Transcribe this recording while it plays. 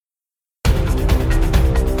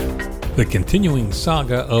The continuing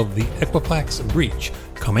saga of the Equifax breach,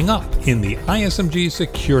 coming up in the ISMG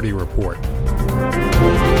Security Report.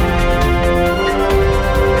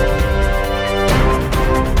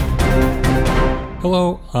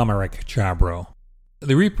 Hello, I'm Eric Chabrow.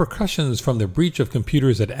 The repercussions from the breach of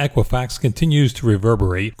computers at Equifax continues to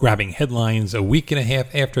reverberate, grabbing headlines a week and a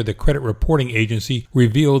half after the credit reporting agency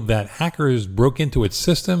revealed that hackers broke into its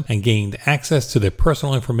system and gained access to the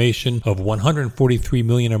personal information of 143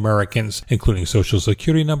 million Americans, including social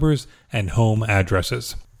security numbers and home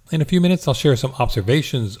addresses. In a few minutes, I'll share some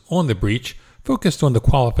observations on the breach, focused on the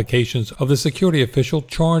qualifications of the security official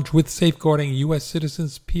charged with safeguarding U.S.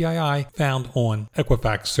 citizens' PII found on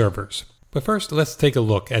Equifax servers. But first, let's take a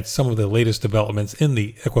look at some of the latest developments in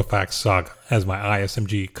the Equifax saga. As my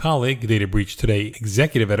ISMG colleague, Data Breach Today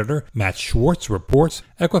executive editor Matt Schwartz reports,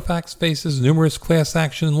 Equifax faces numerous class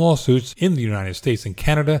action lawsuits in the United States and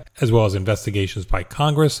Canada, as well as investigations by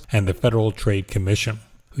Congress and the Federal Trade Commission.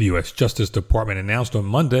 The U.S. Justice Department announced on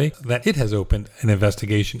Monday that it has opened an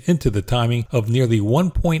investigation into the timing of nearly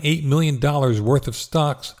 $1.8 million worth of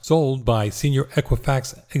stocks sold by senior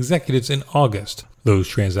Equifax executives in August. Those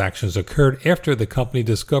transactions occurred after the company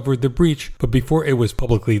discovered the breach, but before it was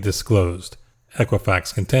publicly disclosed.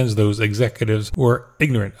 Equifax contends those executives were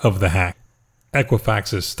ignorant of the hack.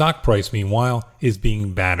 Equifax's stock price, meanwhile, is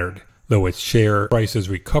being battered. Though its share price has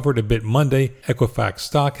recovered a bit Monday, Equifax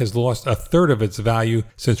stock has lost a third of its value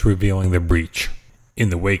since revealing the breach.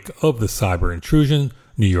 In the wake of the cyber intrusion,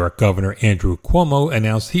 New York Governor Andrew Cuomo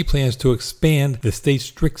announced he plans to expand the state's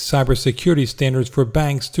strict cybersecurity standards for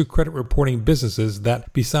banks to credit reporting businesses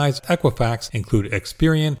that, besides Equifax, include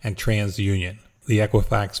Experian and TransUnion. The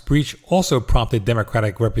Equifax breach also prompted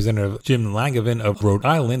Democratic Representative Jim Langevin of Rhode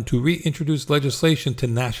Island to reintroduce legislation to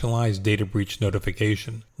nationalize data breach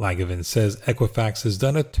notification. Langevin says Equifax has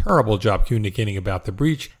done a terrible job communicating about the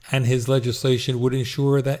breach, and his legislation would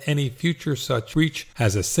ensure that any future such breach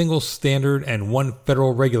has a single standard and one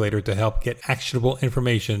federal regulator to help get actionable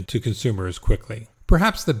information to consumers quickly.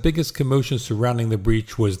 Perhaps the biggest commotion surrounding the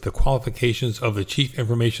breach was the qualifications of the Chief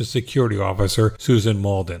Information Security Officer, Susan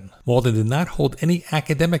Mauldin. Mauldin did not hold any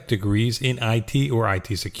academic degrees in IT or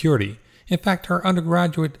IT security. In fact, her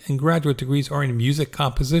undergraduate and graduate degrees are in music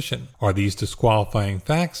composition. Are these disqualifying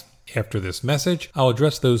facts? After this message, I'll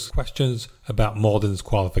address those questions about Mauldin's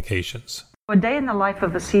qualifications. A day in the life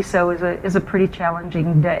of a CISO is a pretty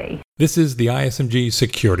challenging day. This is the ISMG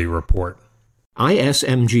Security Report.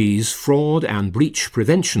 ISMG's Fraud and Breach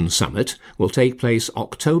Prevention Summit will take place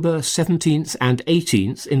October 17th and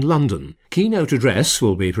 18th in London. Keynote address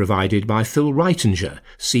will be provided by Phil Reitinger,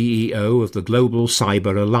 CEO of the Global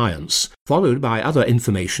Cyber Alliance, followed by other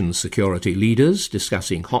information security leaders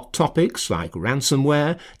discussing hot topics like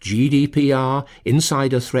ransomware, GDPR,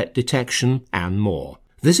 insider threat detection, and more.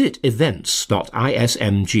 Visit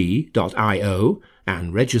events.ismg.io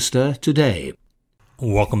and register today.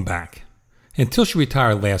 Welcome back. Until she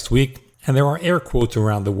retired last week, and there are air quotes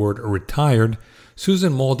around the word retired,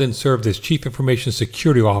 Susan Mauldin served as Chief Information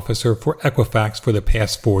Security Officer for Equifax for the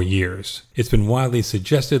past 4 years. It's been widely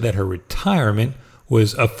suggested that her retirement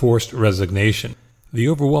was a forced resignation. The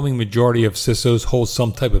overwhelming majority of CISOs hold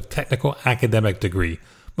some type of technical academic degree,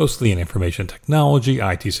 mostly in information technology,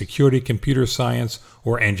 IT security, computer science,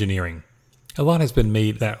 or engineering. A lot has been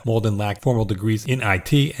made that Mauldin lacked formal degrees in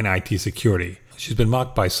IT and IT security. She's been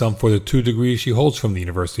mocked by some for the 2 degrees she holds from the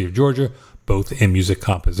University of Georgia, both in music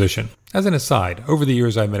composition. As an aside, over the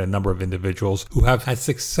years I've met a number of individuals who have had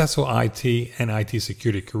successful IT and IT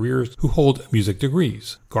security careers who hold music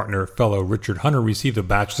degrees. Gartner fellow Richard Hunter received a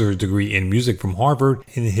bachelor's degree in music from Harvard.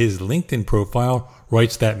 In his LinkedIn profile,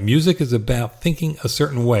 writes that music is about thinking a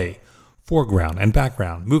certain way, foreground and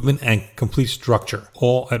background, movement and complete structure,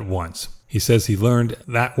 all at once. He says he learned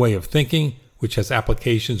that way of thinking, which has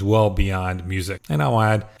applications well beyond music, and I'll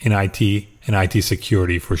add in IT and IT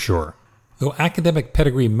security for sure. Though academic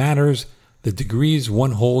pedigree matters, the degrees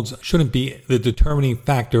one holds shouldn't be the determining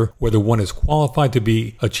factor whether one is qualified to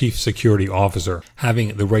be a chief security officer.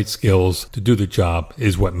 Having the right skills to do the job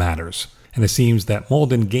is what matters. And it seems that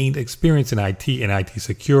Mauldin gained experience in IT and IT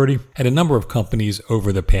security at a number of companies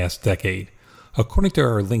over the past decade. According to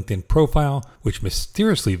her LinkedIn profile, which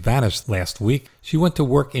mysteriously vanished last week, she went to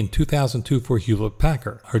work in 2002 for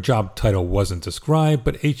Hewlett-Packard. Her job title wasn't described,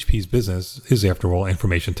 but HP's business is, after all,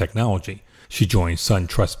 information technology. She joined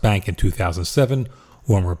SunTrust Bank in 2007.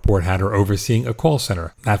 One report had her overseeing a call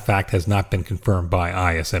center. That fact has not been confirmed by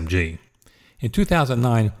ISMG. In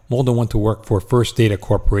 2009, Mauldin went to work for First Data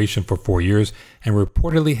Corporation for 4 years and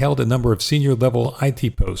reportedly held a number of senior-level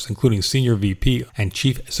IT posts, including Senior VP and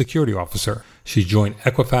Chief Security Officer. She joined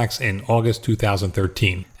Equifax in August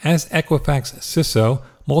 2013. As Equifax CISO,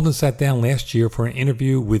 Molden sat down last year for an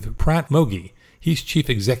interview with Prat Mogi. He's chief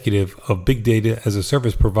executive of big data as a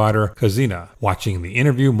service provider, Khazina. Watching the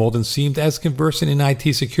interview, Molden seemed as conversant in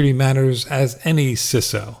IT security matters as any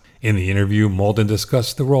CISO. In the interview, Molden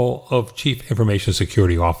discussed the role of Chief Information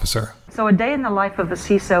Security Officer. So a day in the life of a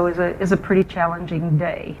CISO is a pretty challenging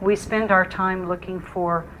day. We spend our time looking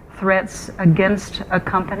for threats against a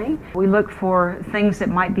company. We look for things that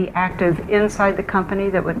might be active inside the company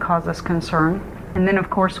that would cause us concern. And then, of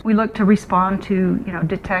course, we look to respond to,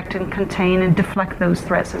 detect and contain and deflect those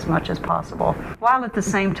threats as much as possible, while at the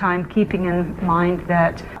same time keeping in mind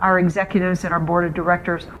that our executives and our board of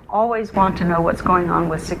directors always want to know what's going on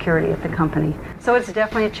with security at the company. So it's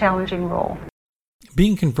definitely a challenging role.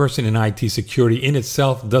 Being conversant in IT security in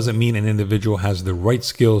itself doesn't mean an individual has the right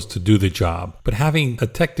skills to do the job, but having a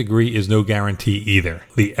tech degree is no guarantee either.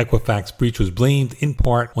 The Equifax breach was blamed in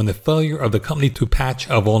part on the failure of the company to patch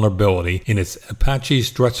a vulnerability in its Apache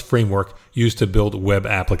Struts framework used to build web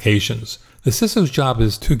applications. The CISO's job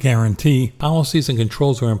is to guarantee policies and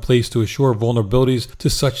controls are in place to assure vulnerabilities to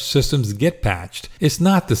such systems get patched. It's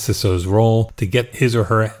not the CISO's role to get his or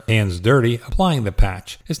her hands dirty applying the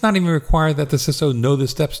patch. It's not even required that the CISO know the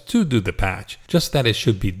steps to do the patch, just that it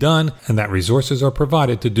should be done and that resources are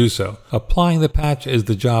provided to do so. Applying the patch is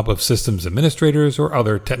the job of systems administrators or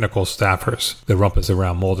other technical staffers. The rumpus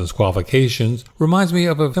around Molden's qualifications reminds me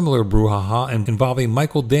of a similar brouhaha involving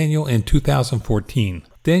Michael Daniel in 2014.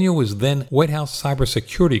 Daniel was then White House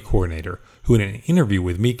cybersecurity coordinator, who in an interview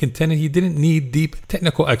with me contended he didn't need deep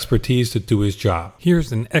technical expertise to do his job.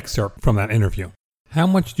 Here's an excerpt from that interview. How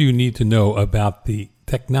much do you need to know about the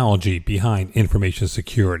technology behind information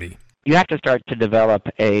security? You have to start to develop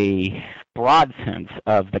a broad sense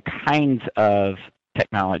of the kinds of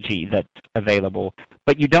technology that's available,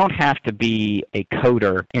 but you don't have to be a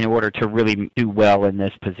coder in order to really do well in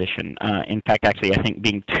this position. In fact, actually, I think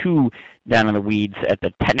being too down in the weeds at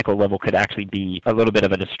the technical level could actually be a little bit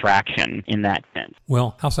of a distraction in that sense.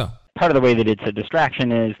 Well, how so? Part of the way that it's a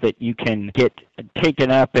distraction is that you can get taken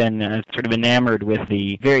up and sort of enamored with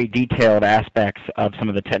the very detailed aspects of some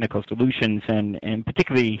of the technical solutions, and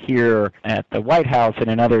particularly here at the White House and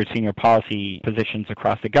in other senior policy positions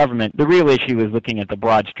across the government, the real issue is looking at the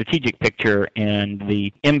broad strategic picture and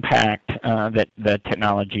the impact that the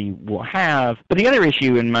technology will have. But the other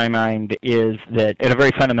issue in my mind is that at a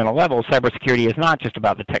very fundamental level, cybersecurity is not just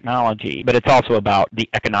about the technology, but it's also about the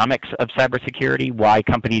economics of cybersecurity, why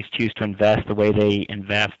companies choose to invest the way they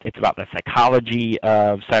invest. It's about the psychology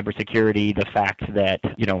of cybersecurity, the fact that,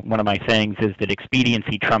 one of my sayings is that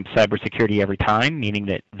expediency trumps cybersecurity every time, meaning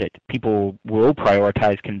that people will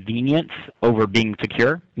prioritize convenience over being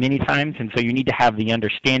secure many times. And so you need to have the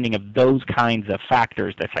understanding of those kinds of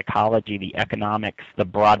factors, the psychology, the economics, the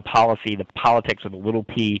broad policy, the politics with a little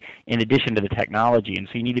p, in addition to the technology. And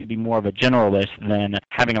so you need to be more of a generalist than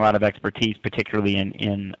having a lot of expertise, particularly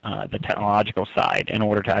in the technological side, in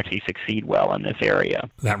order to actually succeed well in this area.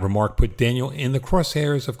 That remark put Daniel in the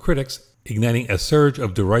crosshairs of critics, igniting a surge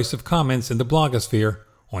of derisive comments in the blogosphere,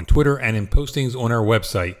 on Twitter, and in postings on our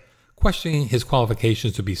website, questioning his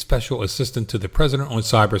qualifications to be Special Assistant to the President on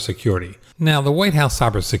Cybersecurity. Now, the White House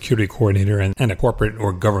Cybersecurity Coordinator and a corporate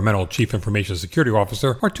or governmental Chief Information Security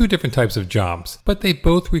Officer are two different types of jobs, but they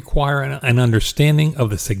both require an understanding of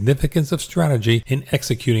the significance of strategy in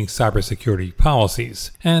executing cybersecurity policies.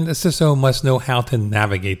 And a CISO must know how to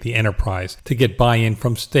navigate the enterprise to get buy-in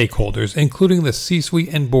from stakeholders, including the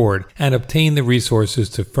C-suite and board, and obtain the resources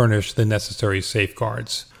to furnish the necessary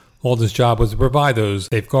safeguards. Molden's job was to provide those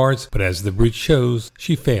safeguards, but as the breach shows,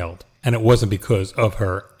 she failed, and it wasn't because of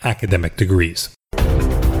her academic degrees.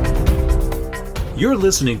 You're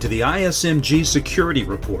listening to the ISMG Security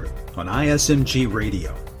Report on ISMG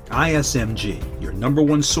Radio. ISMG, your number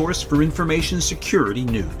one source for information security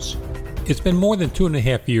news. It's been more than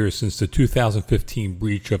 2.5 years since the 2015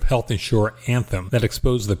 breach of health insurer Anthem that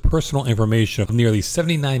exposed the personal information of nearly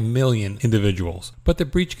 79 million individuals, but the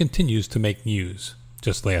breach continues to make news.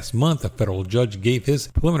 Just last month, a federal judge gave his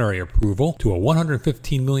preliminary approval to a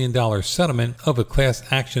 $115 million settlement of a class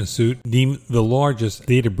action suit deemed the largest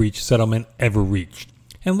data breach settlement ever reached.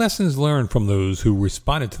 And lessons learned from those who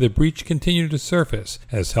responded to the breach continue to surface,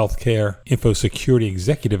 as Healthcare InfoSecurity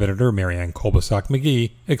Executive Editor Marianne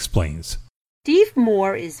Kolbasuk-McGee explains. Steve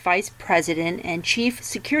Moore is Vice President and Chief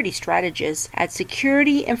Security Strategist at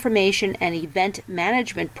security information and event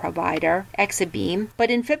management provider Exabeam,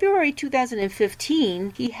 but in February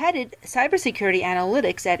 2015, he headed cybersecurity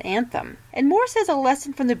analytics at Anthem. And Moore says a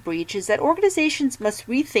lesson from the breach is that organizations must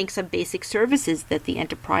rethink some basic services that the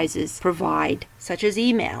enterprises provide, such as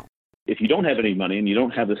email. If you don't have any money and you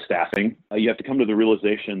don't have the staffing, you have to come to the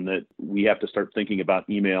realization that we have to start thinking about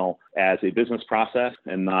email as a business process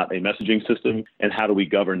and not a messaging system. And how do we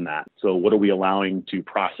govern that? So what are we allowing to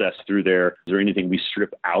process through there? Is there anything we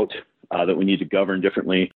strip out that we need to govern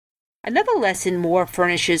differently? Another lesson Moore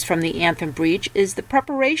furnishes from the Anthem breach is the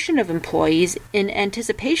preparation of employees in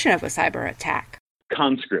anticipation of a cyber attack.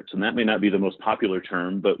 Conscripts, and that may not be the most popular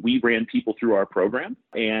term, but we ran people through our program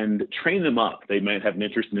and train them up. They might have an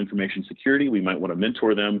interest in information security. We might want to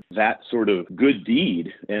mentor them. That sort of good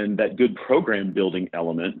deed and that good program building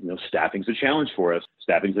element, staffing's a challenge for us.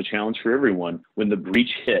 Staffing's a challenge for everyone. When the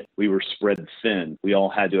breach hit, we were spread thin. We all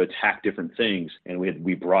had to attack different things, and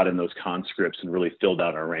we brought in those conscripts and really filled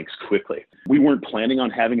out our ranks quickly. We weren't planning on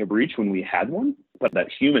having a breach when we had one, but that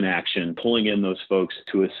human action, pulling in those folks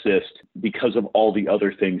to assist because of all the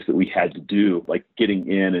other things that we had to do, like getting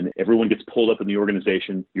in, and everyone gets pulled up in the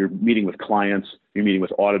organization. You're meeting with clients, you're meeting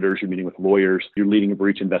with auditors, you're meeting with lawyers, you're leading a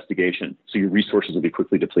breach investigation. So your resources will be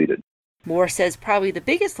quickly depleted. Moore says probably the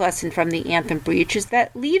biggest lesson from the Anthem breach is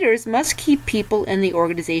that leaders must keep people in the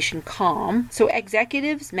organization calm so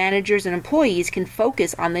executives, managers, and employees can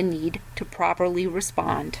focus on the need to properly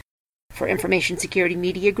respond. For Information Security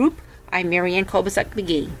Media Group, I'm Marianne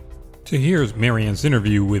Kolbasuk-McGee. To hear Marianne's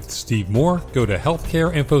interview with Steve Moore, go to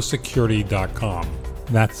healthcareinfosecurity.com.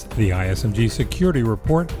 That's the ISMG Security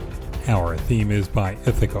Report. Our theme is by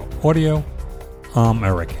Ithaca Audio. I'm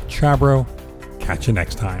Eric Chabrow. Catch you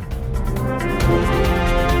next time.